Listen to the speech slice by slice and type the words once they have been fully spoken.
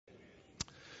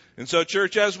And so,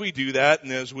 church, as we do that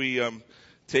and as we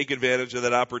take advantage of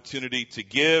that opportunity to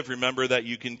give, remember that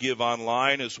you can give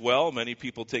online as well. Many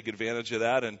people take advantage of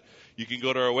that. And you can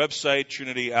go to our website,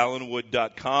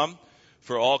 trinityalanwood.com,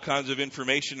 for all kinds of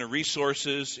information and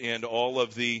resources. And all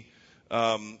of the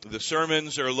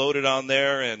sermons are loaded on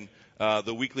there. And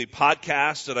the weekly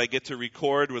podcast that I get to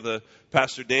record with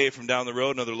Pastor Dave from down the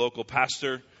road, another local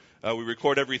pastor. We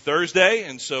record every Thursday,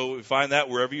 and so we find that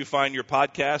wherever you find your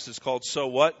podcast. It's called So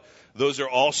What. Those are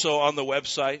also on the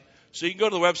website. So you can go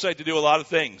to the website to do a lot of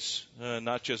things,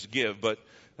 not just give, but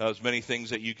there's many things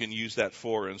that you can use that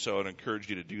for, and so I'd encourage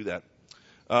you to do that.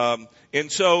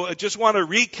 And so I just want to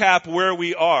recap where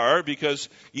we are, because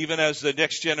even as the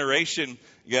next generation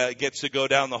gets to go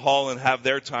down the hall and have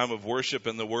their time of worship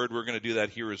in the Word, we're going to do that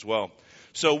here as well.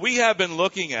 So we have been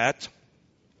looking at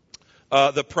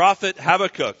the prophet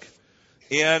Habakkuk.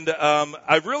 And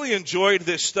I've really enjoyed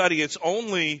this study. It's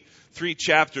only 3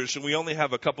 chapters, and we only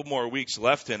have a couple more weeks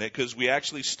left in it because we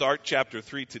actually start chapter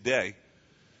 3 today.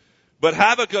 But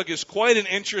Habakkuk is quite an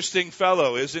interesting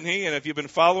fellow, isn't he? And if you've been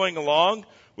following along,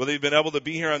 whether you've been able to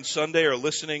be here on Sunday or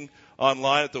listening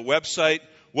online at the website,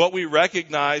 what we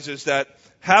recognize is that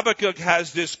Habakkuk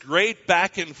has this great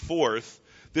back and forth,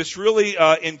 this really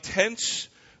intense,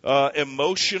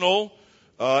 emotional,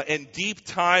 and deep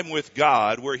time with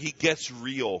God where he gets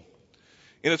real.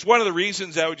 And it's one of the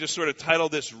reasons I would just sort of title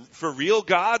this For Real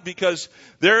God, because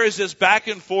there is this back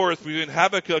and forth between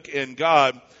Habakkuk and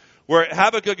God where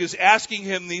Habakkuk is asking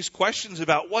him these questions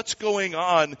about what's going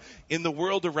on in the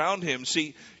world around him.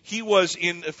 See, he was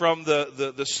from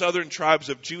the southern tribes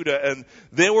of Judah, and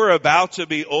they were about to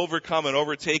be overcome and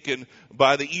overtaken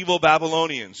by the evil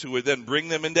Babylonians, who would then bring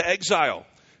them into exile.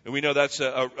 And we know that's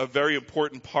a very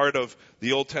important part of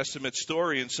the Old Testament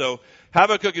story. And so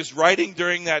Habakkuk is writing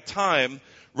during that time,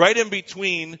 right in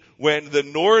between when the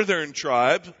northern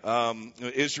tribe,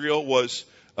 Israel, was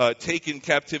taken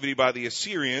captivity by the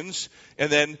Assyrians.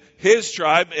 And then his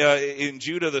tribe in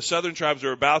Judah, the southern tribes,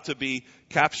 are about to be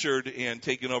captured and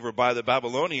taken over by the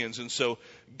Babylonians. And so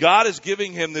God is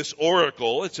giving him this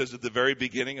oracle, it says at the very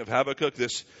beginning of Habakkuk,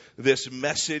 this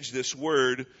message, this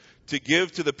word to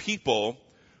give to the people.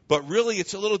 But really,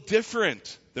 it's a little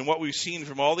different than what we've seen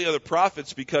from all the other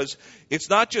prophets, because it's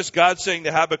not just God saying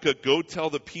to Habakkuk, go tell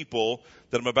the people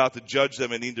that I'm about to judge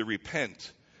them and need to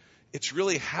repent. It's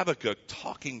really Habakkuk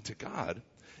talking to God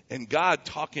and God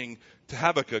talking to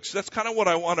Habakkuk. So that's kind of what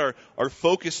I want our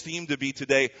focus theme to be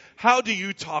today. How do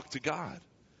you talk to God?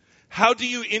 How do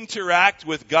you interact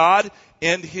with God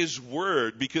and His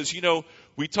Word? Because,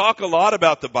 we talk a lot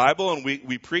about the Bible, and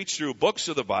we preach through books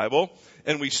of the Bible,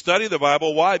 and we study the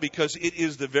Bible. Why? Because it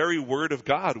is the very Word of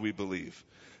God, we believe.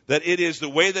 That it is the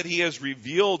way that He has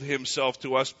revealed Himself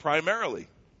to us primarily.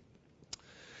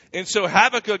 And so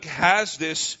Habakkuk has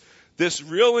this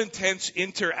real intense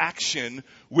interaction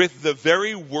with the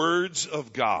very words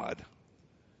of God.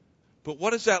 But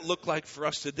what does that look like for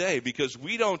us today? Because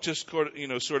we don't just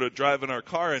sort of drive in our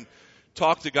car and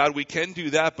talk to God. We can do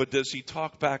that, but does He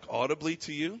talk back audibly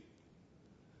to you?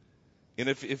 And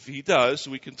if He does,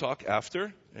 we can talk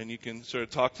after, and you can sort of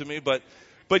talk to me. But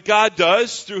God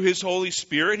does, through His Holy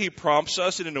Spirit. He prompts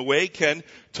us and in a way can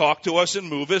talk to us and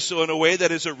move us. So in a way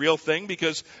that is a real thing,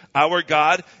 because our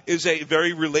God is a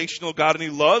very relational God, and He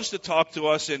loves to talk to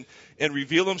us and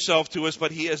reveal Himself to us,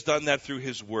 but He has done that through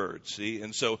His Word, see?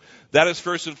 And so that is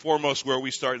first and foremost where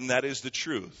we start, and that is the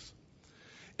truth.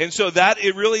 And so that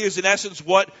it really is in essence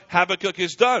what Habakkuk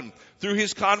has done. Through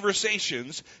his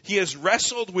conversations, he has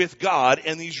wrestled with God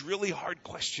and these really hard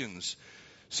questions.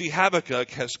 See, Habakkuk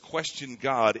has questioned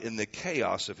God in the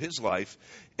chaos of his life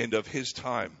and of his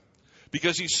time.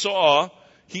 Because he saw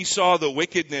the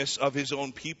wickedness of his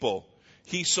own people.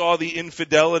 He saw the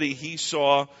infidelity. He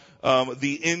saw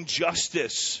the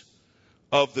injustice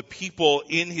of the people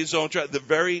in his own tribe,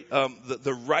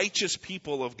 the righteous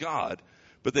people of God.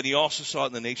 But then he also saw it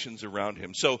in the nations around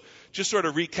him. So just sort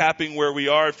of recapping where we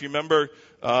are, if you remember,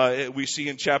 we see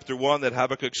in chapter 1 that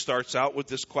Habakkuk starts out with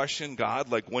this question, God,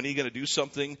 when are you going to do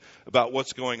something about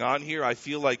what's going on here? I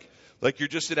feel like you're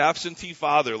just an absentee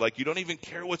father, like you don't even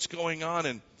care what's going on.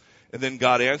 And then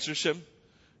God answers him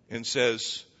and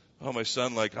says, oh, my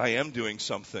son, I am doing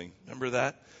something. Remember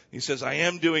that? He says, I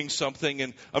am doing something,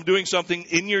 and I'm doing something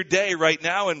in your day right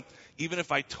now. And even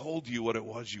if I told you what it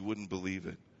was, you wouldn't believe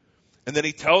it. And then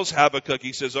he tells Habakkuk,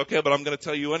 he says, okay, but I'm going to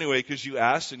tell you anyway because you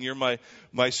asked and you're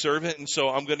my servant. And so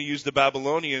I'm going to use the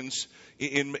Babylonians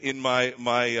in my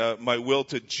will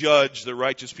to judge the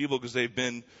righteous people because they've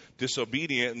been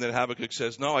disobedient. And then Habakkuk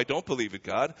says, no, I don't believe it,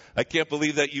 God. I can't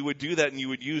believe that you would do that and you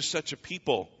would use such a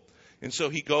people. And so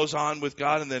he goes on with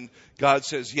God, and then God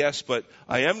says, yes, but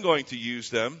I am going to use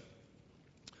them,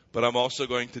 but I'm also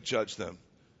going to judge them.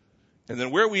 And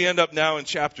then where we end up now in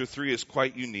chapter 3 is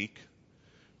quite unique,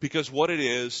 because what it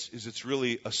is it's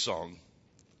really a song.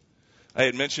 I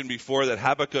had mentioned before that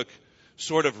Habakkuk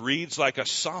sort of reads like a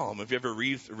psalm. If you ever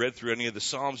read through any of the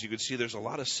psalms, you could see there's a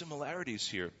lot of similarities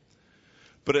here.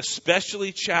 But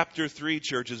especially chapter 3,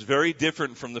 church, is very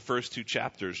different from the first 2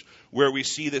 chapters, where we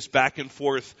see this back and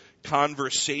forth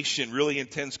conversation, really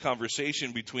intense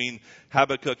conversation between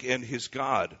Habakkuk and his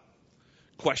God,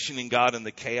 questioning God in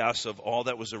the chaos of all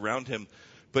that was around him.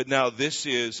 But now this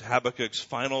is Habakkuk's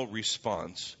final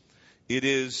response. It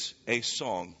is a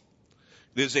song.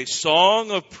 It is a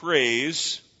song of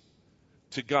praise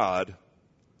to God,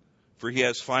 for he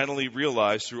has finally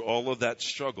realized through all of that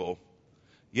struggle,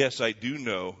 yes, I do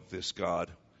know this God.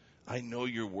 I know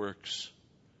your works.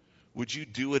 Would you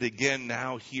do it again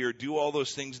now here? Do all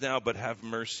those things now, but have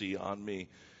mercy on me.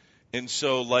 And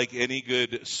so, like any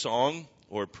good song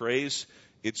or praise,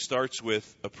 it starts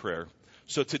with a prayer.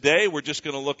 So today we're just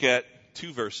going to look at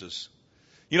 2 verses.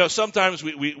 You know, sometimes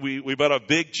we put up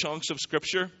big chunks of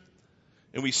Scripture,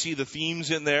 and we see the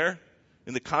themes in there.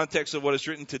 In the context of what is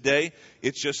written today,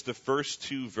 it's just the first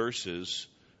 2 verses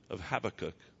of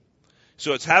Habakkuk.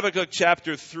 So it's Habakkuk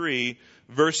chapter 3,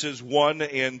 verses 1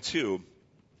 and 2.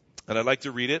 And I'd like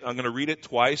to read it. I'm going to read it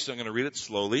twice. I'm going to read it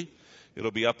slowly. It'll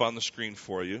be up on the screen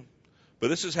for you. But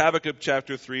this is Habakkuk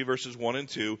chapter 3, verses 1 and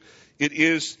 2. It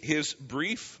is his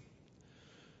brief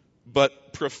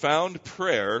but profound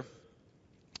prayer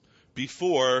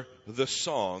before the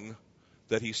song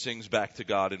that he sings back to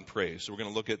God in praise. So we're going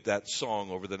to look at that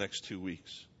song over the next 2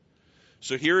 weeks.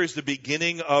 So here is the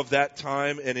beginning of that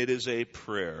time, and it is a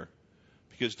prayer.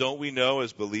 Because don't we know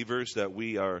as believers that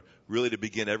we are really to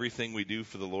begin everything we do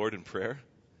for the Lord in prayer?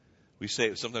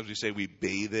 Sometimes we say we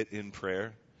bathe it in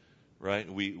prayer,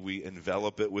 right? We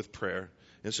envelop it with prayer.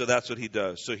 And so that's what he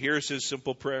does. So here's his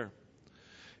simple prayer.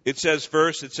 It says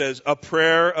first, a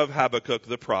prayer of Habakkuk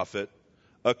the prophet,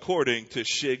 according to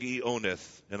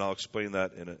Shigionoth. And I'll explain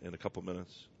that in a couple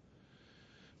minutes.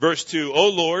 Verse 2, O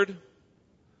Lord,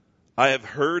 I have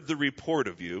heard the report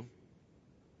of you,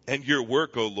 and your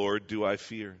work, O Lord, do I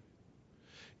fear.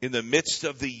 In the midst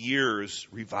of the years,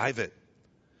 revive it.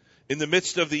 In the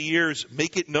midst of the years,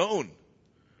 make it known.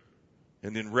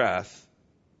 And in wrath,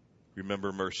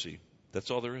 remember mercy.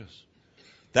 That's all there is.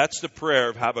 That's the prayer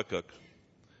of Habakkuk.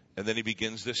 And then he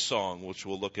begins this song, which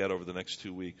we'll look at over the next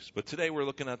 2 weeks. But today we're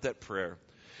looking at that prayer.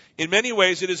 In many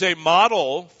ways, it is a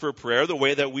model for prayer, the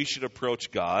way that we should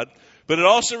approach God. But it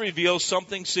also reveals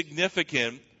something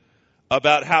significant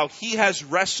about how he has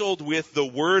wrestled with the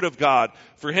Word of God.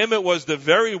 For him, it was the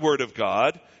very Word of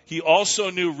God. He also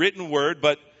knew written Word,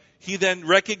 but he then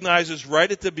recognizes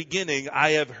right at the beginning,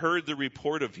 I have heard the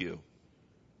report of you.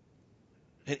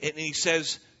 And he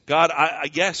says, God,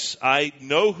 yes, I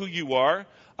know who you are.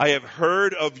 I have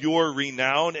heard of your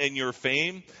renown and your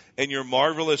fame and your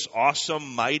marvelous,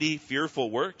 awesome, mighty, fearful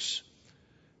works.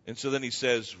 And so then he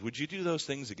says, would you do those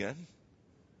things again?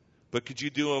 But could you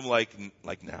do them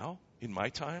like now, in my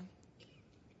time?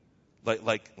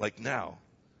 Like now.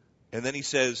 And then he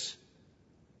says,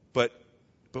 but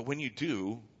when you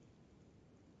do,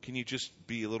 can you just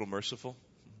be a little merciful?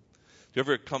 Do you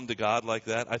ever come to God like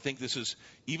that? I think this is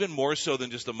even more so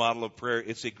than just a model of prayer.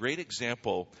 It's a great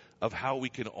example of how we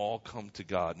can all come to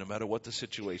God, no matter what the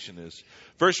situation is.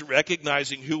 First,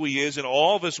 recognizing who he is and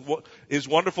all of his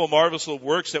wonderful, marvelous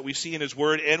works that we see in his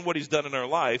word and what he's done in our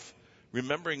life,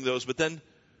 remembering those. But then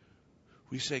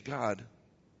we say, God,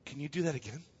 can you do that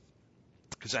again?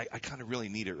 Because I kind of really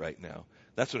need it right now.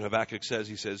 That's what Habakkuk says.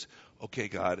 He says, okay,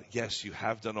 God, yes, you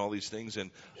have done all these things,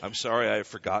 and I'm sorry I have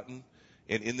forgotten.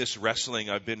 And in this wrestling,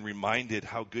 I've been reminded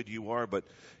how good you are. But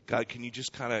God, can you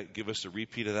just kind of give us a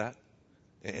repeat of that?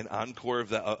 An encore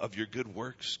of your good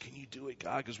works? Can you do it,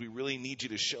 God? Because we really need you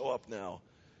to show up now.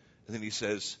 And then he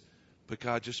says, but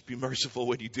God, just be merciful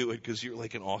when you do it, because you're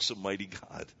like an awesome, mighty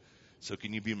God. So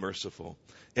can you be merciful?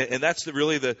 And that's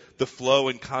really the flow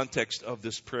and context of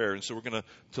this prayer. And so we're going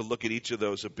to look at each of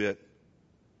those a bit.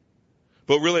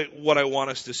 But really what I want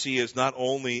us to see is not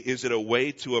only is it a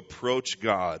way to approach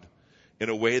God in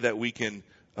a way that we can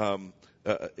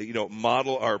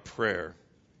model our prayer,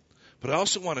 but I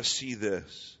also want to see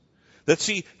this.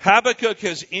 Habakkuk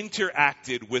has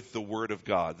interacted with the Word of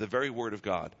God, the very Word of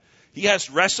God. He has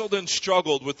wrestled and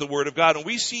struggled with the Word of God. And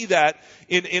we see that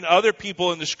in other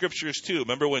people in the Scriptures too.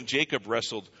 Remember when Jacob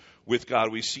wrestled with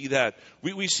God? We see that.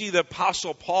 We see the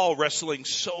Apostle Paul wrestling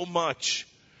so much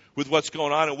with what's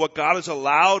going on and what God has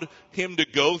allowed him to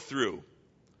go through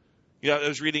You know, I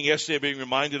was reading yesterday, being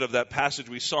reminded of that passage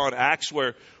we saw in Acts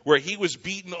where he was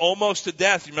beaten almost to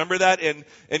death. You remember that? And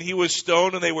he was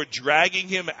stoned and they were dragging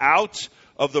him out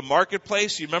of the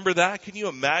marketplace. You remember that? Can you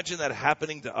imagine that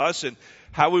happening to us and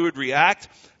how we would react?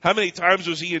 How many times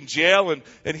was he in jail?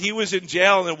 And he was in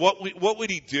jail, and what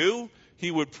would he do? He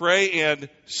would pray and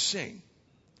sing.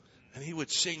 And he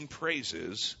would sing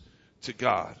praises to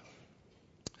God.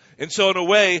 And so in a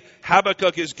way,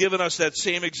 Habakkuk has given us that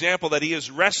same example, that he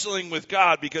is wrestling with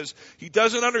God because he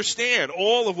doesn't understand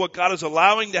all of what God is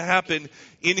allowing to happen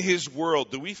in his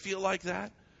world. Do we feel like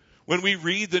that? When we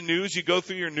read the news, you go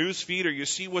through your news feed or you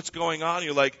see what's going on,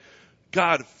 you're like,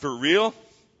 God, for real?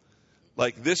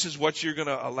 Like, this is what you're going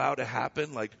to allow to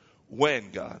happen? Like, when,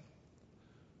 God?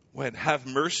 When? Have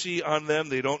mercy on them.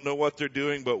 They don't know what they're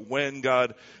doing, but when,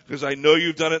 God? Because I know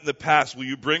you've done it in the past. Will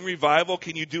you bring revival?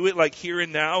 Can you do it like here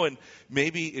and now? And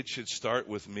maybe it should start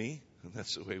with me. And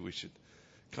that's the way we should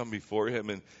come before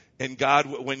him. And God,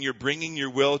 when you're bringing your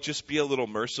will, just be a little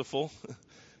merciful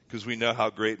because we know how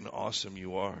great and awesome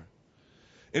you are.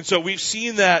 And so we've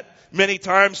seen that many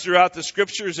times throughout the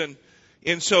scriptures.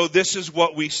 And so this is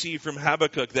what we see from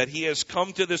Habakkuk, that he has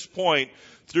come to this point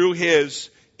through his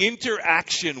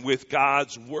interaction with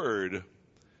God's word.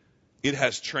 It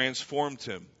has transformed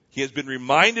him. He has been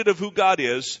reminded of who God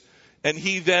is, and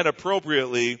he then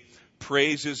appropriately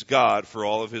praises God for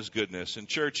all of his goodness. And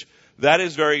church, that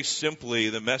is very simply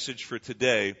the message for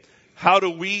today. How do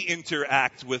we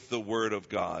interact with the word of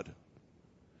God?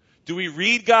 Do we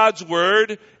read God's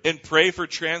word and pray for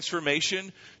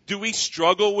transformation? Do we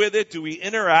struggle with it? Do we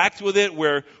interact with it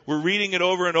where we're reading it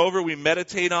over and over, we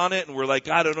meditate on it, and we're like,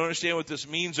 God, I don't understand what this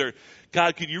means, or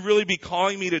God, could you really be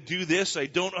calling me to do this? I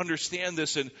don't understand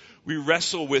this, and we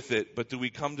wrestle with it. But do we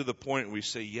come to the point where we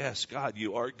say, yes, God,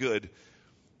 you are good,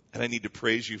 and I need to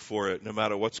praise you for it. No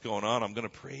matter what's going on, I'm going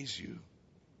to praise you.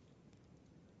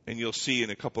 And you'll see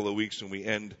in a couple of weeks when we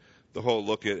end the whole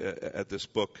look at this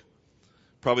book,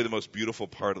 probably the most beautiful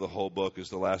part of the whole book is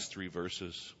the last 3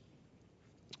 verses.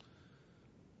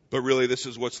 But really, this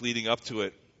is what's leading up to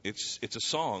it. It's a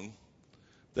song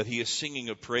that he is singing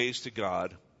of praise to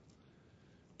God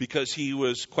because he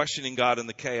was questioning God in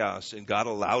the chaos, and God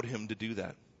allowed him to do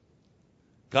that.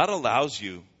 God allows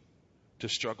you to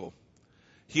struggle.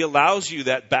 He allows you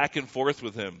that back and forth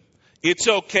with him. It's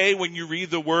okay when you read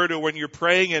the word or when you're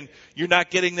praying and you're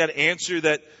not getting that answer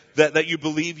that you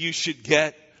believe you should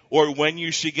get or when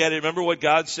you should get it. Remember what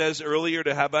God says earlier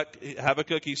to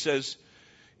Habakkuk? He says,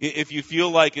 if you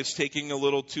feel like it's taking a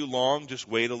little too long, just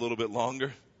wait a little bit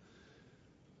longer.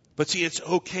 But see, it's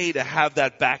okay to have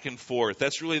that back and forth.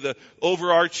 That's really the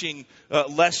overarching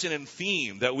lesson and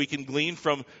theme that we can glean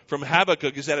from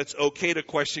Habakkuk, is that it's okay to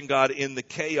question God in the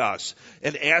chaos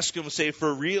and ask him, say,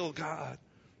 for real, God.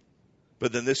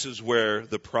 But then this is where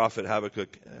the prophet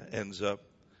Habakkuk ends up.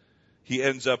 He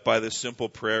ends up by this simple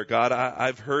prayer: God,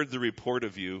 I've heard the report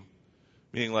of you,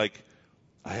 meaning like,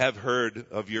 I have heard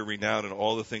of your renown and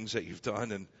all the things that you've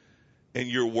done. And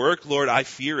your work, Lord, I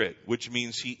fear it, which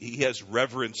means he has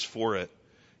reverence for it.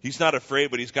 He's not afraid,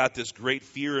 but he's got this great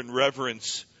fear and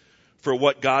reverence for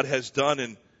what God has done.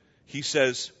 And he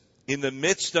says, in the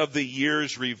midst of the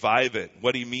years, revive it.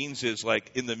 What he means is,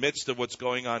 like, in the midst of what's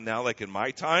going on now, like in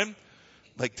my time,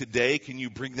 like today, can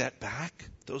you bring that back?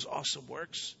 Those awesome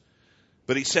works.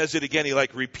 But he says it again. He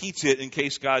repeats it in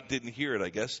case God didn't hear it, I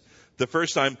guess. The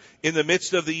first time, in the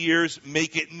midst of the years,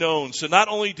 make it known. So not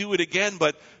only do it again,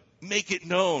 but make it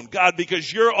known. God,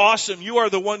 because you're awesome. You are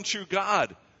the one true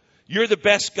God. You're the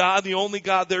best God, the only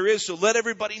God there is. So let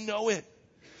everybody know it.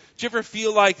 Do you ever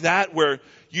feel like that, where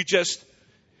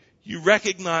you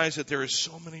recognize that there are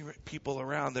so many people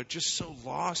around, they're just so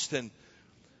lost, and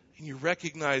you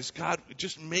recognize, God,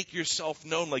 just make yourself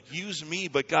known, like use me.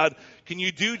 But God, can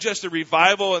you do just a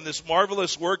revival and this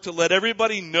marvelous work to let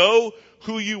everybody know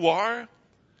who you are?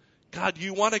 God,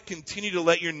 you want to continue to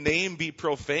let your name be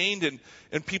profaned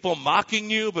and people mocking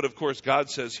you. But of course,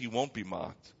 God says he won't be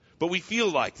mocked. But we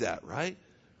feel like that, right?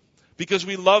 Because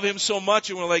we love him so much,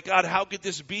 and we're like, God, how could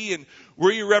this be? And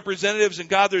we're your representatives, and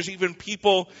God, there's even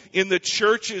people in the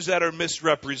churches that are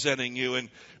misrepresenting you. And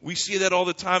we see that all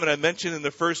the time. And I mentioned in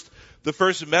the first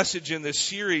message in this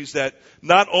series that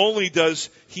not only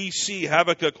does he see,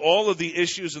 Habakkuk, all of the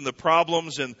issues and the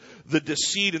problems and the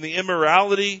deceit and the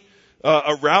immorality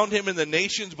around him in the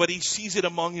nations, but he sees it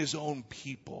among his own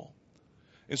people.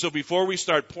 And so before we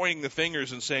start pointing the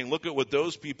fingers and saying, look at what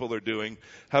those people are doing,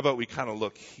 how about we kind of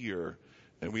look here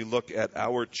and we look at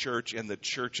our church and the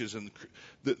churches and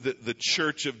the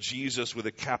church of Jesus with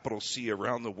a capital C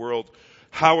around the world.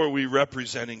 How are we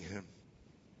representing him?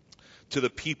 to the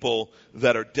people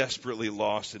that are desperately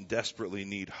lost and desperately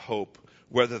need hope,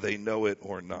 whether they know it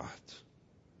or not.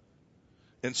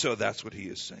 And so that's what he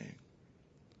is saying.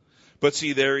 But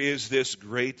see, there is this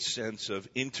great sense of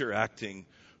interacting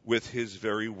with his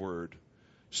very word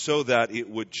so that it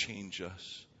would change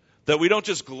us. That we don't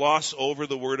just gloss over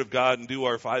the word of God and do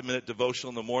our 5-minute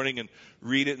devotional in the morning and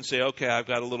read it and say, okay, I've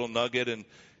got a little nugget.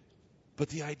 But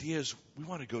the idea is we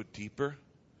want to go deeper.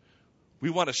 We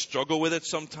want to struggle with it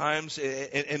sometimes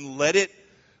and let it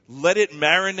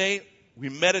marinate. We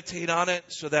meditate on it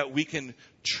so that we can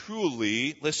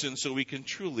truly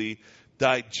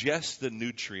digest the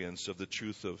nutrients of the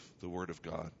truth of the Word of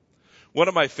God. One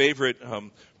of my favorite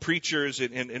preachers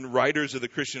and writers of the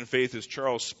Christian faith is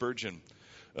Charles Spurgeon,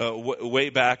 way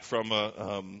back from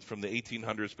the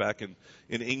 1800s back in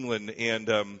England.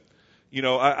 And,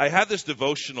 I have this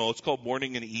devotional. It's called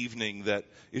Morning and Evening, that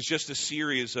is just a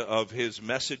series of his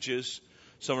messages,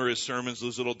 some of his sermons,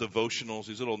 those little devotionals,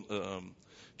 these little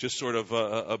just sort of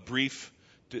a brief,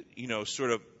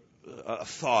 sort of a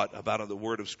thought about the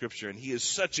Word of Scripture. And he is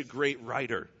such a great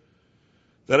writer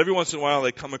that every once in a while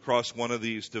I come across one of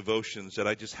these devotions that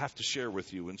I just have to share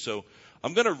with you. And so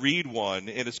I'm going to read one,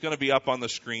 and it's going to be up on the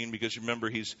screen because remember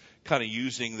he's kind of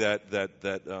using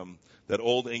that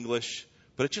old English,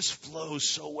 but it just flows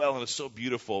so well and it's so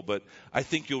beautiful. But I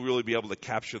think you'll really be able to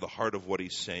capture the heart of what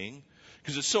he's saying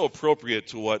because it's so appropriate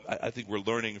to what I think we're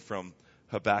learning from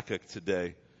Habakkuk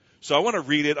today. So I want to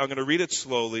read it. I'm going to read it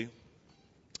slowly.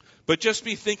 But just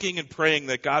be thinking and praying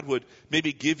that God would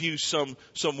maybe give you some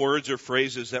words or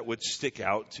phrases that would stick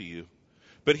out to you.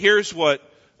 But here's what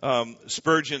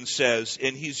Spurgeon says,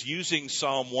 and he's using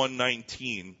Psalm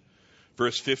 119,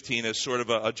 verse 15, as sort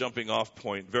of a jumping off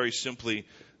point. Very simply,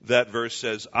 that verse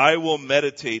says, I will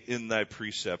meditate in thy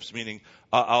precepts, meaning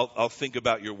I'll think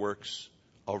about your works,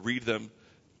 I'll read them,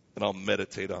 and I'll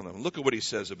meditate on them. Look at what he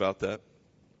says about that.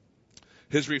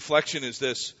 His reflection is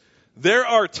this: there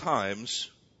are times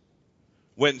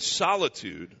when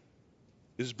solitude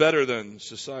is better than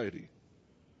society,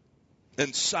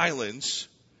 and silence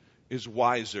is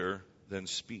wiser than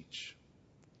speech.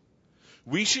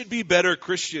 We should be better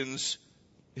Christians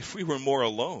if we were more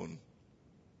alone,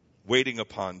 waiting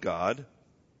upon God,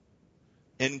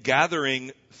 and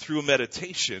gathering through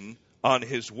meditation on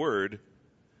His Word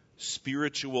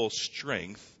spiritual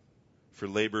strength for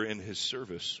labor in His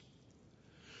service.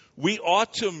 We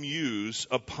ought to muse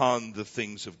upon the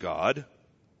things of God,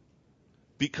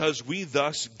 because we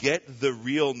thus get the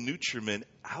real nutriment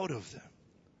out of them.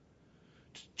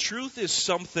 Truth is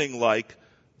something like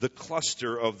the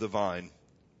cluster of the vine.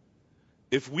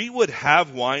 If we would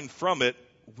have wine from it,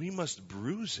 we must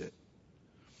bruise it.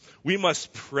 We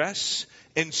must press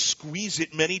and squeeze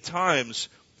it many times.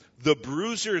 The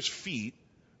bruiser's feet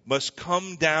must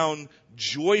come down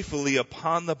joyfully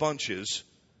upon the bunches,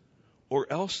 or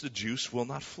else the juice will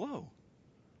not flow.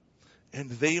 And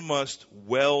they must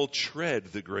well tread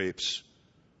the grapes,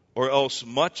 or else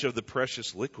much of the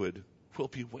precious liquid will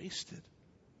be wasted.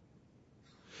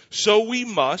 So we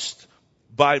must,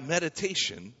 by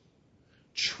meditation,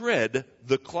 tread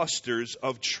the clusters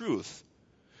of truth,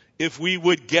 if we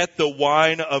would get the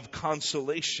wine of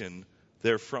consolation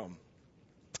therefrom.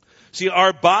 See,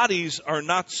 our bodies are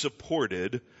not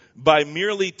supported by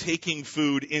merely taking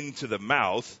food into the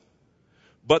mouth,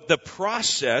 but the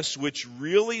process which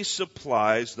really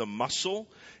supplies the muscle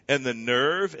and the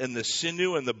nerve and the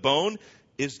sinew and the bone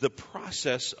is the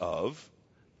process of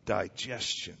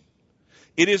digestion.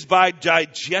 It is by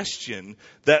digestion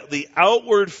that the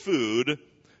outward food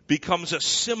becomes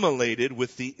assimilated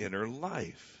with the inner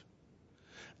life.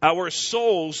 Our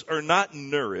souls are not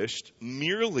nourished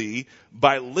merely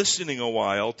by listening a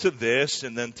while to this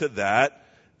and then to that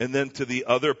and then to the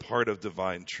other part of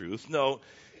divine truth. No,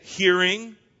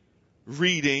 hearing,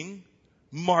 reading,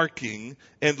 marking,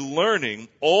 and learning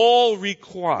all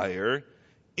require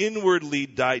inwardly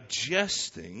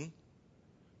digesting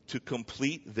to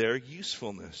complete their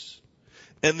usefulness.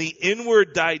 And the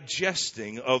inward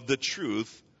digesting of the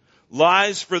truth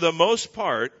lies for the most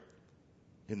part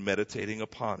in meditating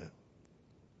upon it.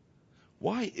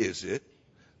 Why is it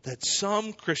that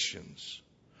some Christians,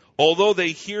 although they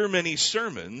hear many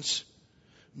sermons,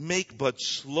 make but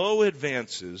slow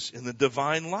advances in the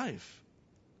divine life?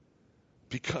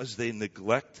 Because they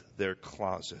neglect their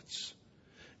closets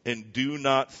and do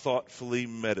not thoughtfully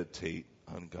meditate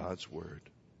on God's Word.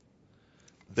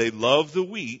 They love the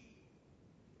wheat,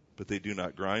 but they do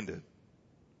not grind it.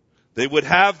 They would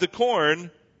have the corn,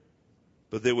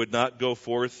 but they would not go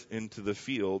forth into the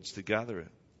fields to gather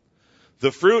it.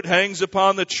 The fruit hangs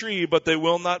upon the tree, but they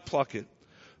will not pluck it.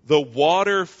 The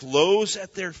water flows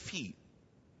at their feet,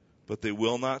 but they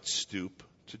will not stoop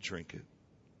to drink it.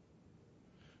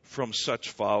 From such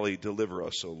folly deliver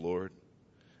us, O Lord.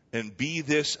 And be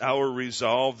this our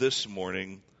resolve this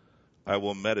morning, I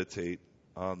will meditate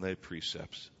on thy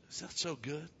precepts. Is that so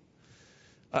good?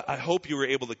 I hope you were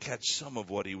able to catch some of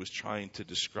what he was trying to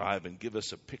describe and give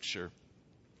us a picture.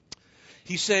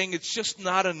 He's saying it's just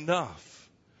not enough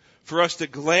for us to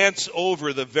glance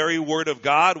over the very Word of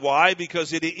God. Why?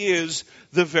 Because it is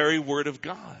the very Word of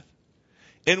God.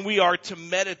 And we are to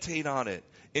meditate on it.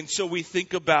 And so we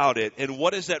think about it. And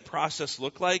what does that process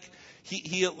look like?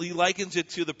 He likens it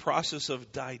to the process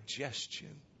of digestion.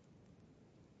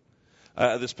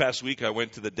 This past week I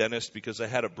went to the dentist because I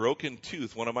had a broken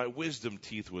tooth. One of my wisdom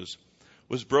teeth was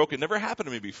broken. Never happened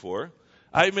to me before.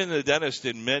 I've been to the dentist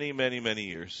in many, many, many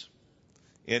years.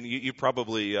 And you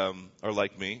probably are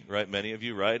like me, right? Many of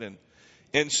you, right?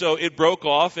 And so it broke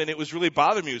off, and it was really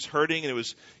bothering me. It was hurting, and it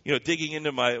was, digging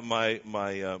into my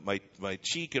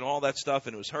cheek and all that stuff,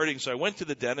 and it was hurting. So I went to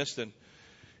the dentist,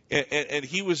 and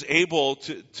he was able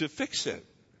to fix it.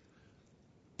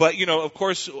 But, of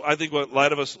course, I think what a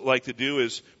lot of us like to do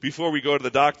is before we go to the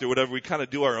doctor, whatever, we kind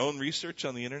of do our own research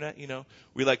on the internet,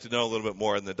 We like to know a little bit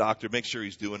more than the doctor, make sure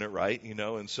he's doing it right,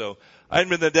 And so I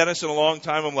hadn't been to the dentist in a long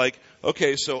time. I'm like,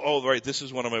 okay, so, right, this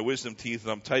is one of my wisdom teeth.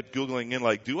 And I'm Googling in,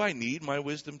 like, do I need my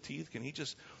wisdom teeth? Can he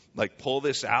just, pull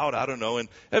this out? I don't know. And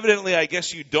evidently, I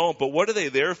guess you don't. But what are they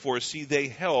there for? See, they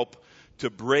help to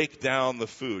break down the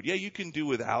food. Yeah, you can do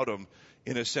without them,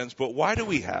 in a sense, but why do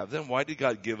we have them? Why did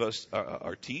God give us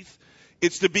our teeth?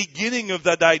 It's the beginning of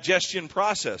the digestion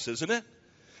process, isn't it?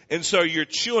 And so you're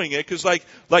chewing it, because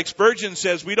like Spurgeon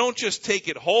says, we don't just take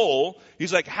it whole.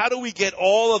 He's like, how do we get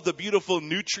all of the beautiful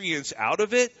nutrients out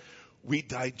of it? We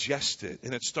digest it.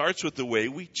 And it starts with the way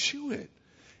we chew it.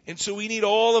 And so we need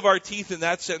all of our teeth in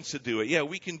that sense to do it. Yeah,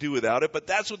 we can do without it, but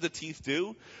that's what the teeth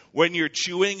do. When you're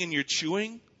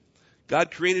chewing,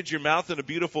 God created your mouth in a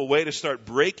beautiful way to start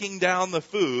breaking down the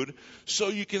food so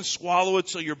you can swallow it,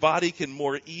 so your body can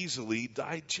more easily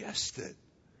digest it.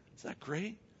 Is that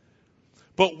great?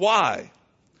 But why?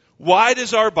 Why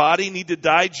does our body need to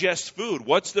digest food?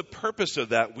 What's the purpose of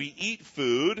that? We eat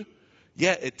food.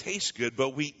 Yeah, it tastes good,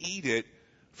 but we eat it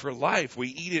for life. We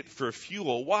eat it for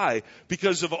fuel. Why?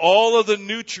 Because of all of the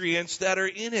nutrients that are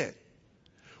in it.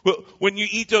 Well, when you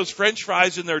eat those French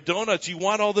fries and their donuts, you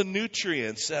want all the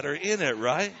nutrients that are in it,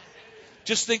 right?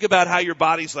 Just think about how your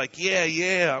body's like,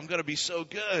 yeah, I'm going to be so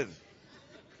good.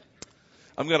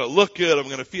 I'm going to look good. I'm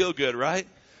going to feel good, right?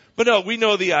 But no, we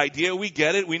know the idea. We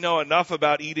get it. We know enough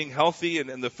about eating healthy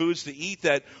and the foods to eat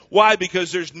that. Why?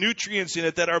 Because there's nutrients in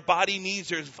it that our body needs.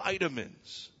 There's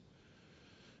vitamins.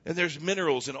 And there's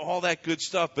minerals and all that good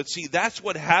stuff. But see, that's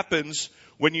what happens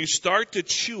when you start to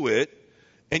chew it.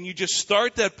 And you just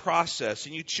start that process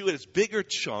and you chew it. It's bigger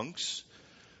chunks.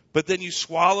 But then you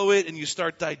swallow it and you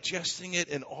start digesting it.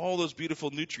 And all those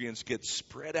beautiful nutrients get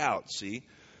spread out, see,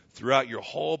 throughout your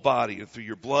whole body and through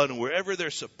your blood and wherever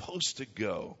they're supposed to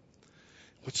go.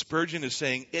 What Spurgeon is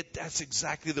saying, that's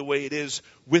exactly the way it is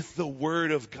with the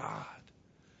Word of God.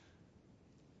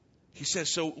 He says,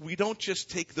 so we don't just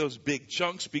take those big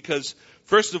chunks because,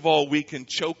 first of all, we can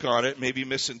choke on it, maybe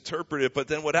misinterpret it. But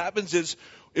then what happens is,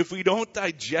 if we don't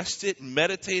digest it and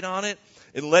meditate on it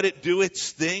and let it do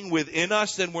its thing within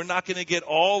us, then we're not going to get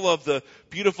all of the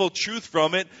beautiful truth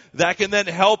from it that can then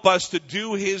help us to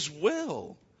do His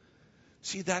will.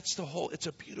 See, it's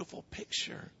a beautiful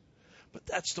picture. But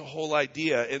that's the whole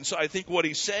idea. And so I think what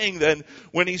he's saying then,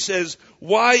 when he says,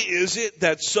 why is it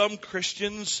that some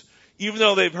Christians, even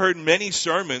though they've heard many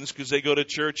sermons because they go to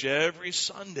church every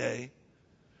Sunday,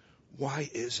 why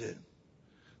is it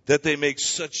that they make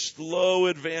such slow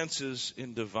advances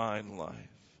in divine life?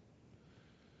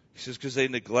 He says, because they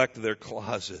neglect their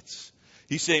closets.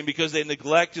 He's saying because they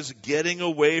neglect just getting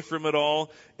away from it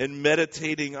all and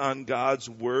meditating on God's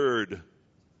Word.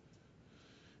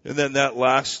 And then that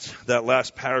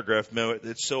last paragraph,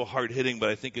 it's so hard-hitting, but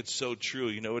I think it's so true.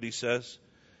 You know what he says?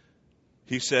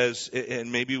 He says,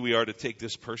 and maybe we are to take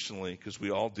this personally because we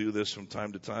all do this from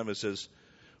time to time. It says,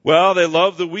 well, they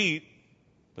love the wheat,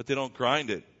 but they don't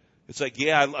grind it. It's like,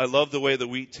 yeah, I love the way the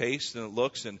wheat tastes and it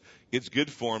looks and it's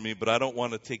good for me, but I don't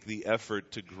want to take the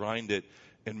effort to grind it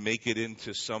and make it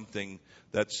into something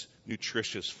that's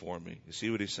nutritious for me. You see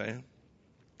what he's saying?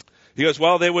 He goes,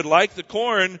 well, they would like the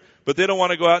corn, but they don't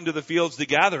want to go out into the fields to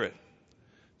gather it.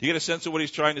 Do you get a sense of what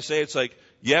he's trying to say? It's like,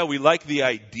 yeah, we like the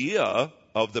idea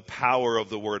of the power of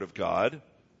the Word of God,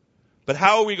 but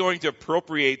how are we going to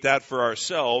appropriate that for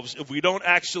ourselves if we don't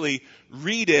actually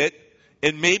read it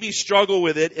and maybe struggle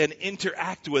with it and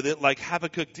interact with it like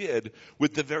Habakkuk did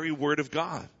with the very Word of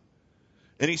God?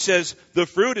 And he says, the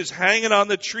fruit is hanging on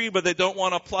the tree, but they don't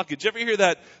want to pluck it. Did you ever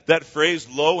hear that phrase,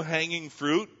 low-hanging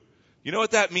fruit? You know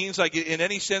what that means? Like, in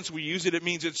any sense we use it, it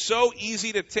means it's so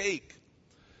easy to take.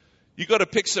 You go to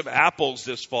pick some apples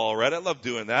this fall, right? I love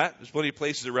doing that. There's plenty of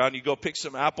places around. You go pick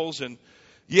some apples, and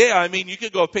yeah, I mean, you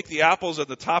could go pick the apples at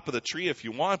the top of the tree if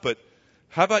you want, but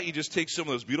how about you just take some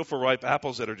of those beautiful ripe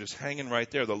apples that are just hanging right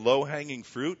there, the low-hanging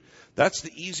fruit? That's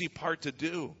the easy part to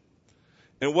do.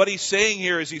 And what he's saying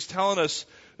here is he's telling us,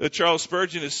 Charles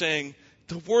Spurgeon is saying,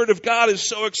 the Word of God is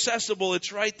so accessible.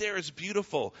 It's right there. It's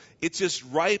beautiful. It's this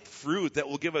ripe fruit that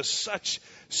will give us such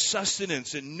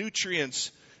sustenance and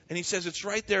nutrients. And he says it's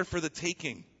right there for the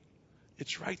taking.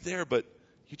 It's right there, but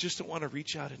you just don't want to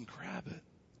reach out and grab it.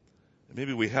 And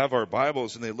maybe we have our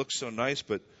Bibles and they look so nice,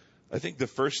 but I think the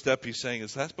first step he's saying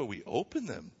is that's why we open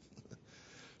them.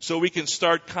 So we can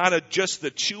start kind of just the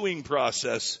chewing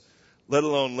process, let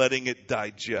alone letting it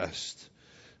digest.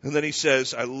 And then he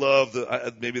says, I love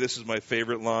maybe this is my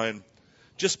favorite line.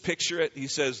 Just picture it. He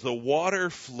says, the water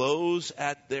flows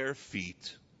at their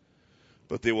feet,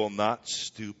 but they will not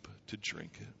stoop to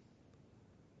drink it.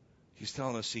 He's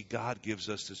telling us, see, God gives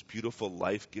us this beautiful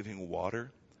life-giving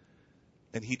water,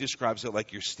 and he describes it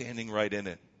like you're standing right in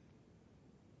it.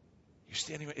 You're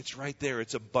standing right, it's right there.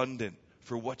 It's abundant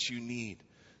for what you need.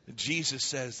 And Jesus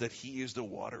says that he is the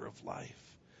water of life.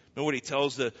 Remember what he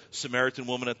tells the Samaritan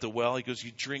woman at the well? He goes,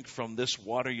 you drink from this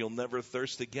water, you'll never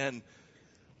thirst again.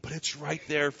 But it's right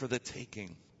there for the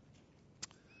taking.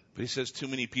 But he says too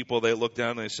many people, they look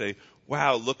down and they say,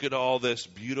 wow, look at all this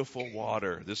beautiful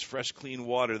water, this fresh, clean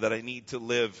water that I need to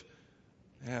live.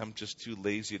 I'm just too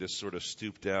lazy to sort of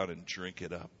stoop down and drink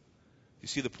it up. You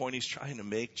see the point he's trying to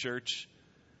make, church?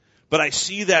 But I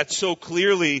see that so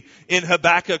clearly in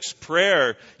Habakkuk's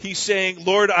prayer. He's saying,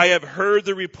 Lord, I have heard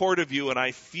the report of you and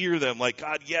I fear them. Like,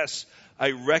 God, yes,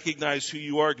 I recognize who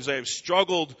you are because I have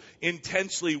struggled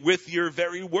intensely with your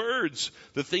very words.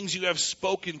 The things you have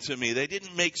spoken to me, they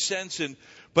didn't make sense,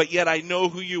 but yet I know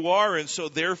who you are. And so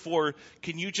therefore,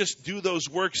 can you just do those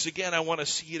works again? I want to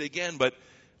see it again. But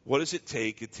what does it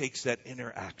take? It takes that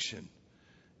interaction.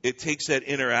 It takes that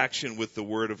interaction with the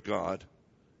Word of God.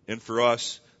 And for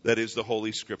us, that is the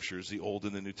Holy Scriptures, the Old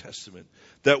and the New Testament.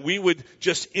 That we would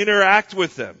just interact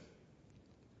with them.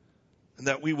 And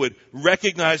that we would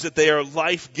recognize that they are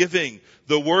life-giving.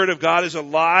 The Word of God is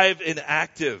alive and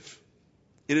active.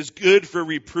 It is good for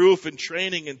reproof and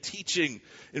training and teaching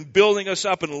and building us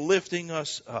up and lifting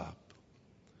us up.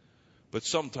 But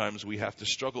sometimes we have to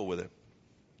struggle with it.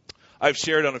 I've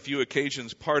shared on a few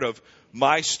occasions part of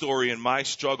my story and my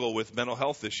struggle with mental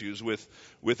health issues,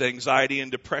 with anxiety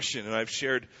and depression. And I've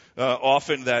shared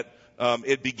often that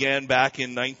it began back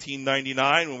in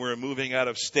 1999 when we were moving out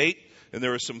of state. And there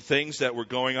were some things that were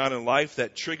going on in life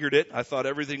that triggered it. I thought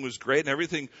everything was great and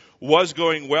everything was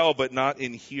going well, but not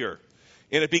in here.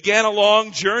 And it began a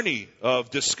long journey of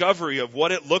discovery of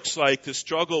what it looks like to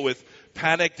struggle with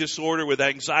panic disorder, with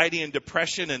anxiety and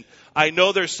depression. And I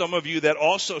know there's some of you that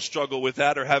also struggle with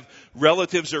that or have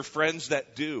relatives or friends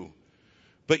that do.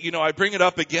 But, I bring it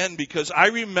up again because I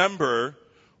remember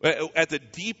at the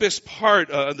deepest part,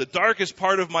 the darkest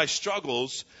part of my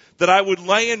struggles, that I would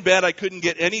lay in bed, I couldn't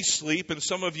get any sleep, and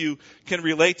some of you can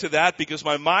relate to that because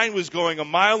my mind was going a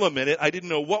mile a minute. I didn't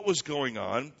know what was going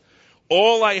on.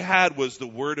 All I had was the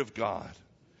Word of God.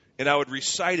 And I would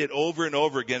recite it over and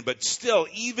over again. But still,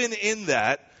 even in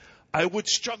that, I would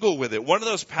struggle with it. One of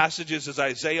those passages is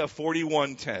Isaiah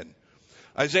 41:10.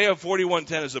 Isaiah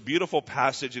 41:10 is a beautiful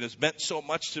passage and has meant so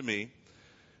much to me.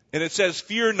 And it says,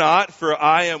 fear not, for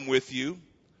I am with you.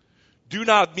 Do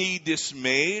not be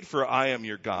dismayed, for I am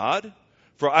your God.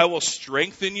 For I will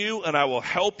strengthen you, and I will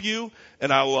help you,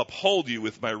 and I will uphold you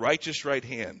with my righteous right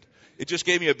hand. It just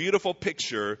gave me a beautiful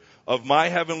picture of my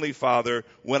Heavenly Father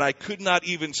when I could not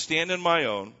even stand on my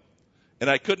own, and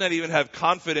I could not even have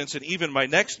confidence in even my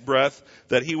next breath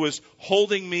that He was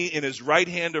holding me in His right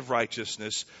hand of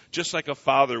righteousness, just like a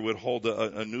father would hold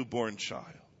a newborn child.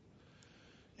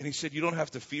 And He said, you don't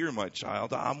have to fear, my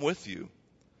child. I'm with you.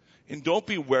 And don't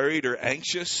be worried or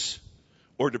anxious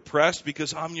or depressed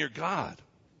because I'm your God.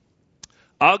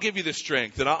 I'll give you the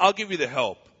strength and I'll give you the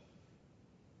help.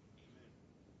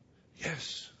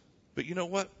 Yes. But you know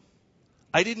what?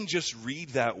 I didn't just read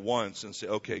that once and say,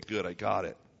 okay, good, I got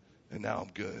it. And now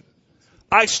I'm good.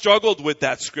 I struggled with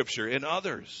that scripture and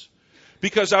others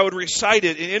because I would recite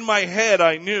it. And in my head,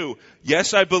 I knew,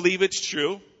 yes, I believe it's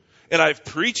true. And I've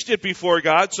preached it before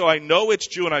God, so I know it's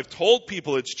true. And I've told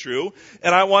people it's true.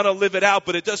 And I want to live it out,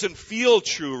 but it doesn't feel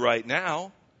true right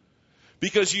now.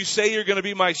 Because you say you're going to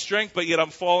be my strength, but yet I'm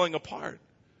falling apart.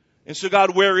 And so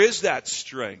God, where is that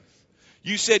strength?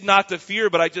 You said not to fear,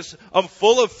 but I'm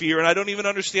full of fear, and I don't even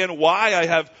understand why I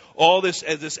have all this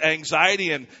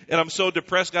anxiety, and I'm so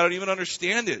depressed, I don't even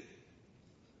understand it.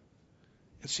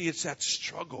 And see, it's that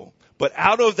struggle. But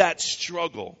out of that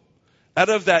struggle, out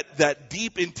of that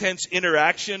deep, intense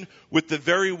interaction with the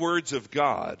very words of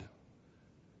God,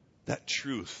 that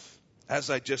truth, as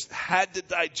I just had to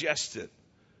digest it,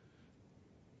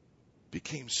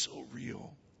 became so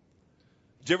real.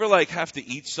 Do you ever have to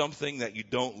eat something that you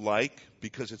don't like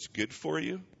because it's good for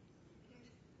you?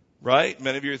 Right?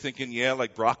 Many of you are thinking, yeah,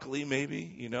 like broccoli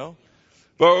maybe,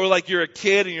 Or you're a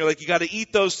kid and you're you got to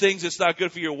eat those things. It's not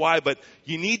good for you. Why? But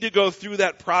you need to go through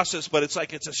that process, but it's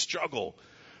a struggle.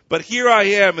 But here I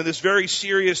am in this very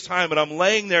serious time, and I'm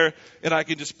laying there, and I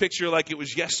can just picture it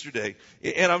was yesterday.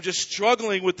 And I'm just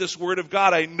struggling with this Word of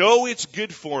God. I know it's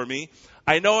good for me.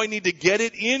 I know I need to get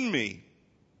it in me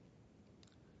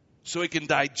so it can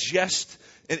digest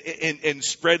and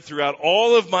spread throughout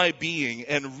all of my being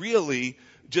and really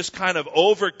just kind of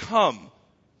overcome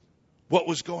what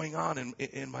was going on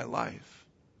in my life.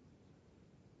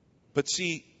 But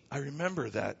see, I remember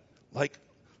that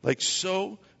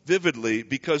so vividly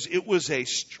because it was a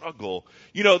struggle.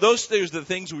 Those things are the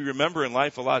things we remember in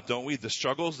life a lot, don't we? The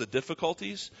struggles, the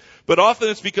difficulties. But often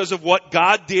it's because of what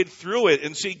God did through it.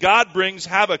 And see, God brings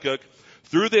Habakkuk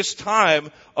through this time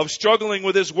of struggling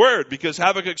with His Word, because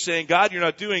Habakkuk's saying, God, you're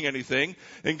not doing anything.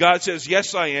 And God says,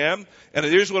 yes, I am. And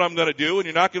here's what I'm going to do. And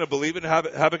you're not going to believe it. And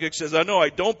Habakkuk says, I know I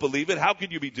don't believe it. How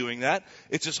could you be doing that?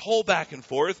 It's this whole back and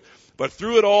forth. But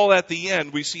through it all at the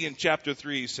end, we see in chapter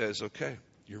 3, he says, okay,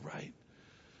 you're right.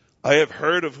 I have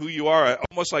heard of who you are. I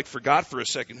almost forgot for a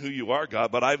second who you are,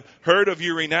 God, but I've heard of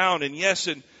your renown. And yes,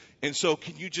 and so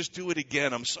can you just do it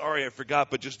again? I'm sorry I forgot,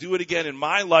 but just do it again in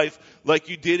my life like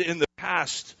you did in the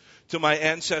past to my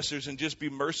ancestors, and just be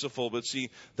merciful. But see,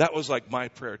 that was my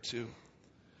prayer too.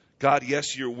 God,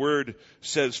 yes, your word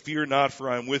says, fear not,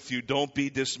 for I'm with you. Don't be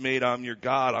dismayed. I'm your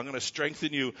God. I'm going to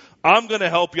strengthen you. I'm going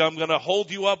to help you. I'm going to hold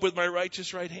you up with my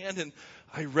righteous right hand. And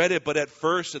I read it, but at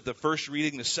the first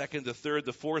reading, the second, the third,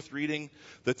 the fourth reading,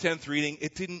 the 10th reading,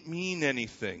 it didn't mean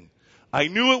anything. I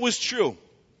knew it was true.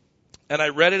 And I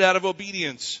read it out of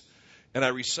obedience. And I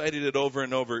recited it over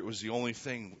and over. It was the only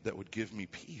thing that would give me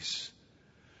peace.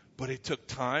 But it took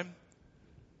time.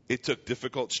 It took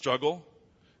difficult struggle.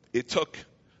 It took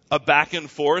a back and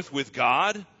forth with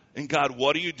God. And God,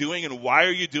 what are you doing? And why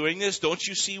are you doing this? Don't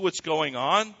you see what's going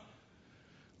on?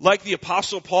 Like the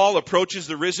Apostle Paul approaches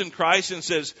the risen Christ and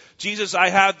says, Jesus, I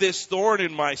have this thorn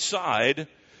in my side.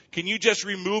 Can you just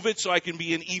remove it so I can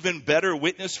be an even better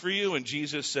witness for you? And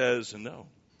Jesus says, no.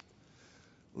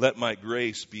 Let my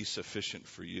grace be sufficient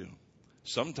for you.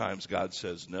 Sometimes God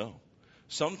says no.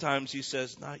 Sometimes He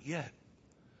says not yet.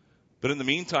 But in the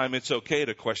meantime, it's okay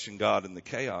to question God in the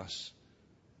chaos.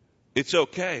 It's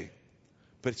okay.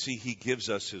 But see, He gives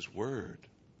us His word.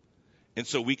 And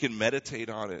so we can meditate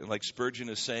on it. And like Spurgeon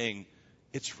is saying,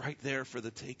 it's right there for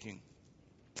the taking.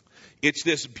 It's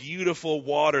this beautiful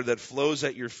water that flows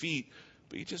at your feet,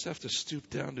 but you just have to stoop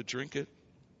down to drink it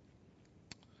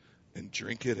and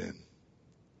drink it in.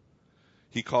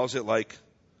 He calls it like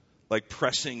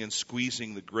pressing and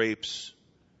squeezing the grapes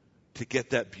to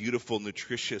get that beautiful,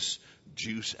 nutritious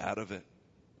juice out of it.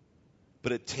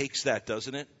 But it takes that,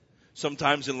 doesn't it?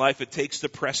 Sometimes in life it takes the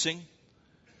pressing,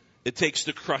 it takes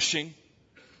the crushing,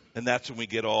 and that's when we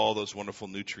get all those wonderful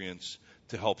nutrients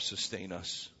to help sustain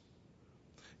us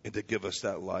and to give us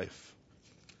that life.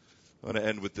 I want to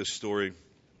end with this story.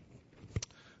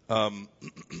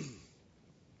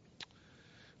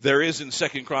 There is in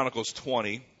 2 Chronicles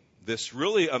 20 this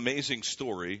really amazing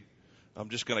story. I'm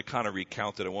just going to kind of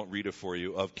recount it. I won't read it for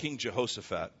you, of King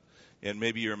Jehoshaphat. And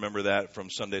maybe you remember that from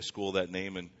Sunday school, that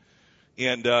name.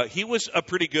 And he was a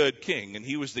pretty good king. And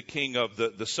he was the king of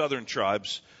the southern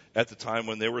tribes at the time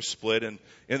when they were split. And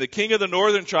the king of the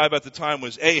northern tribe at the time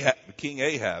was King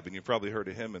Ahab. And you probably heard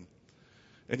of him.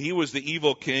 And he was the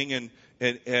evil king.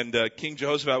 And King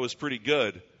Jehoshaphat was pretty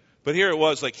good. But here it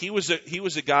was, he was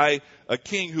a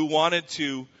king who wanted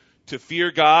to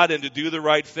fear God and to do the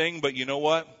right thing. But you know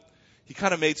what? He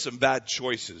kind of made some bad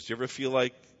choices. Do you ever feel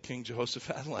like King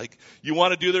Jehoshaphat? You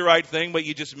want to do the right thing, but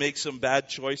you just make some bad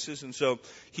choices. And so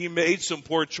he made some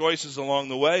poor choices along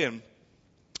the way. And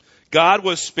God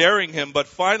was sparing him. But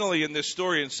finally in this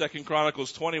story in 2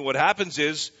 Chronicles 20, what happens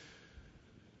is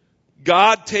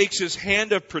God takes His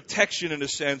hand of protection, in a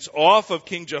sense, off of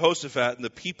King Jehoshaphat and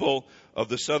the people of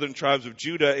the southern tribes of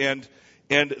Judah, and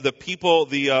the people,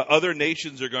 the other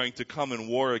nations are going to come and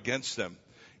war against them.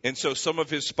 And so some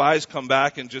of his spies come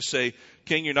back and just say,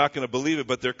 King, you're not going to believe it,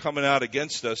 but they're coming out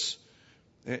against us.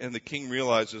 And the king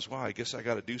realizes, wow, I guess I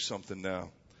got to do something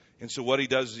now. And so what he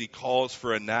does is he calls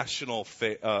for a national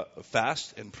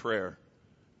fast and prayer.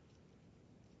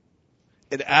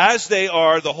 And as they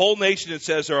are, the whole nation, it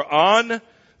says, are on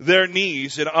their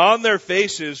knees and on their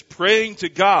faces praying to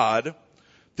God,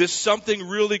 this something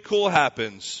really cool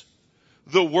happens.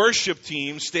 The worship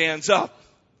team stands up.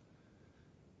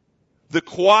 The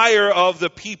choir of the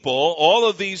people, all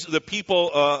of these, the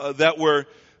people that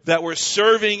were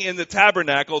serving in the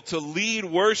tabernacle to lead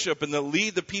worship and to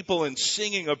lead the people in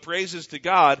singing of praises to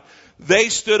God, they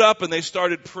stood up and they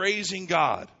started praising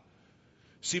God.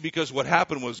 See, because what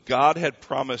happened was God had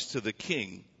promised to the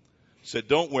king, said,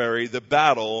 don't worry, the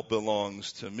battle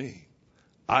belongs to me.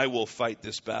 I will fight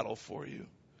this battle for you.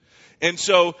 And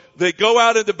so they go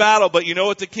out into battle, but you know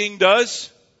what the king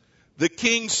does? The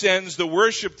king sends the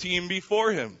worship team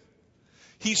before him.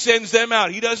 He sends them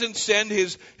out. He doesn't send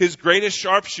his greatest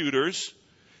sharpshooters.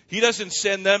 He doesn't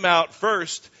send them out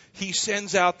first. He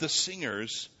sends out the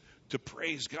singers to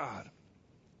praise God.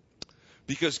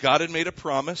 Because God had made a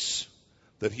promise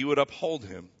that he would uphold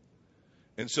him.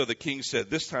 And so the king said,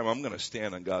 this time I'm going to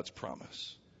stand on God's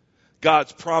promise.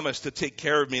 God's promise to take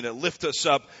care of me and to lift us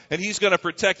up. And he's going to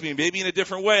protect me, maybe in a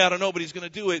different way. I don't know, but he's going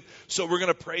to do it. So we're going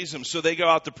to praise him. So they go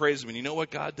out to praise him. And you know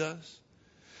what God does?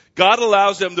 God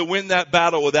allows them to win that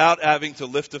battle without having to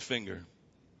lift a finger.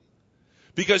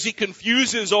 Because he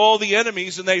confuses all the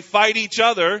enemies and they fight each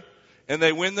other and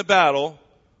they win the battle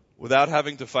without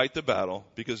having to fight the battle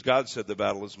because God said the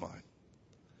battle is mine.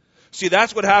 See,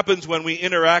 that's what happens when we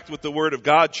interact with the Word of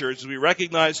God, church, is we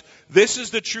recognize this is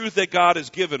the truth that God has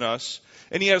given us,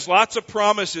 and he has lots of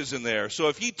promises in there. So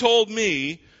if he told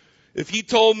me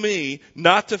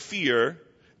not to fear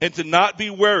and to not be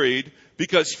worried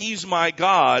because he's my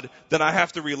God, then I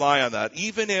have to rely on that.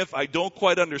 Even if I don't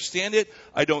quite understand it,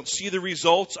 I don't see the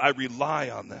results, I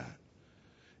rely on that.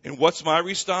 And what's my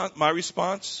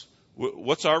response?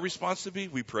 What's our response to be?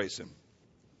 We praise him.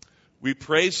 We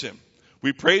praise him.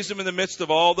 We praise him in the midst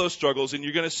of all those struggles, and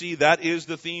you're going to see that is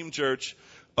the theme, church,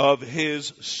 of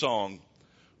his song,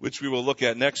 which we will look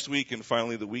at next week and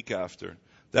finally the week after.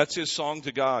 That's his song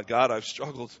to God. God, I've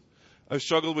struggled. I've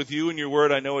struggled with you and your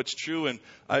word. I know it's true, and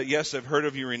yes, I've heard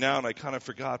of your renown. I kind of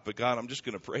forgot, but God, I'm just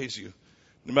going to praise you.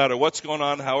 No matter what's going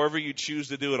on, however you choose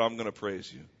to do it, I'm going to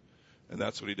praise you. And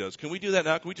that's what he does. Can we do that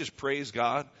now? Can we just praise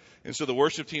God? And so the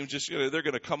worship team they're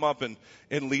going to come up and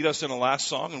lead us in a last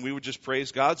song, and we would just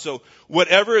praise God. So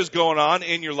whatever is going on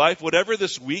in your life, whatever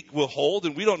this week will hold,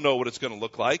 and we don't know what it's going to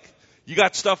look like. You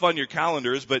got stuff on your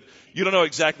calendars, but you don't know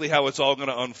exactly how it's all going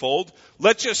to unfold.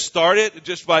 Let's just start it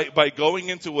just by going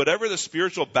into whatever the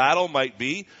spiritual battle might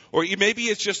be. Or maybe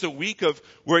it's just a week of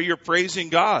where you're praising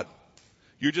God.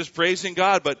 You're just praising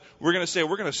God, but we're going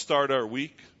to start our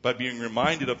week by being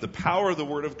reminded of the power of the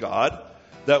Word of God,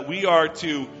 that we are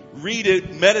to read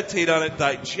it, meditate on it,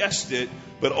 digest it,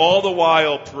 but all the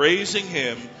while praising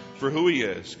him for who he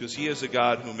is, because he is a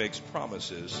God who makes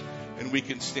promises, and we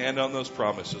can stand on those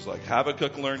promises like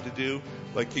Habakkuk learned to do,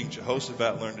 like King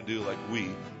Jehoshaphat learned to do, like we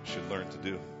should learn to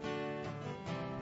do.